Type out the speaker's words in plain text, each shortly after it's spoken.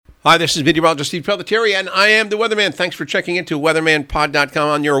Hi, this is meteorologist Steve Pelletieri, and I am the Weatherman. Thanks for checking into weathermanpod.com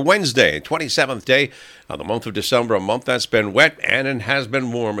on your Wednesday, 27th day of the month of December, a month that's been wet and it has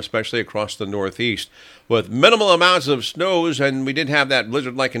been warm, especially across the Northeast, with minimal amounts of snows, and we did have that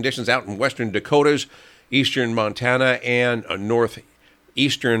blizzard-like conditions out in western Dakotas, eastern Montana, and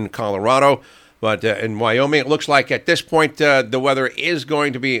northeastern Colorado. But in Wyoming, it looks like at this point the weather is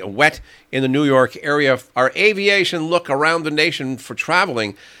going to be wet in the New York area. Our aviation look around the nation for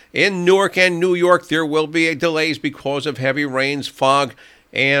traveling. In Newark and New York, there will be delays because of heavy rains, fog,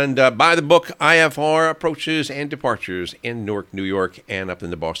 and by the book IFR approaches and departures in Newark, New York, and up in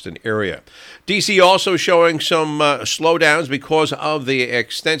the Boston area. D.C. also showing some slowdowns because of the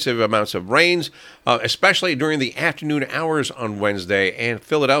extensive amounts of rains, especially during the afternoon hours on Wednesday, and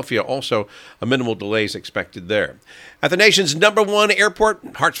Philadelphia also minimal delays expected there. At the nation's number one airport,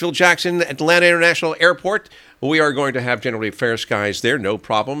 Hartsfield-Jackson Atlanta International Airport, we are going to have generally fair skies there, no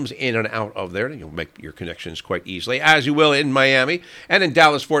problems in and out of there. You'll make your connections quite easily, as you will in Miami and in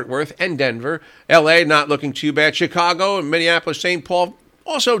Dallas-Fort Worth and Denver. L.A. not looking too bad. Chicago and Minneapolis, St. Paul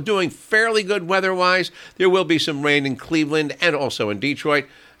also doing fairly good weather-wise. There will be some rain in Cleveland and also in Detroit.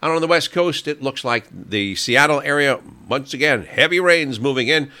 Out on the West Coast, it looks like the Seattle area, once again, heavy rains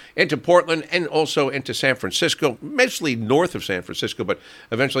moving into Portland and also into San Francisco, mostly north of San Francisco, but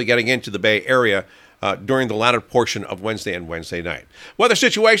eventually getting into the Bay Area during the latter portion of Wednesday and Wednesday night. Weather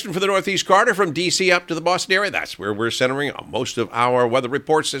situation for the Northeast corridor from D.C. up to the Boston area. That's where we're centering most of our weather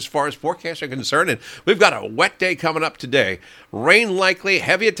reports as far as forecasts are concerned. And we've got a wet day coming up today. Rain likely,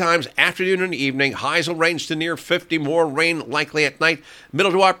 heavy at times, afternoon and evening. Highs will range to near 50. More rain likely at night.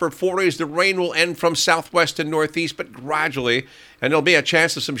 Middle to upper 40s. The rain will end from southwest to northeast, but gradually. And there'll be a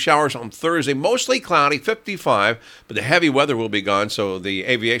chance of some showers on Thursday. Mostly cloudy, 55, but the heavy weather will be gone, so the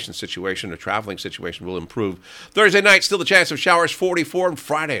aviation situation, the traveling situation will improve. Thursday night, still the chance of showers, 44. And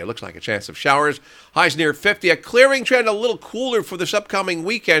Friday, it looks like a chance of showers. Highs near 50. A clearing trend, a little cooler for this upcoming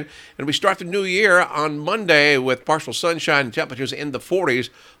weekend. And we start the new year on Monday with partial sunshine and temperatures in the 40s.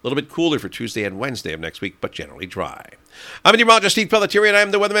 A little bit cooler for Tuesday and Wednesday of next week, but generally dry. I'm meteorologist Steve Pelletieri, and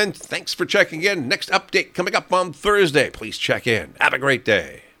I'm the Weatherman. Thanks for checking in. Next update coming up on Thursday. Please check in. Have a great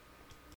day.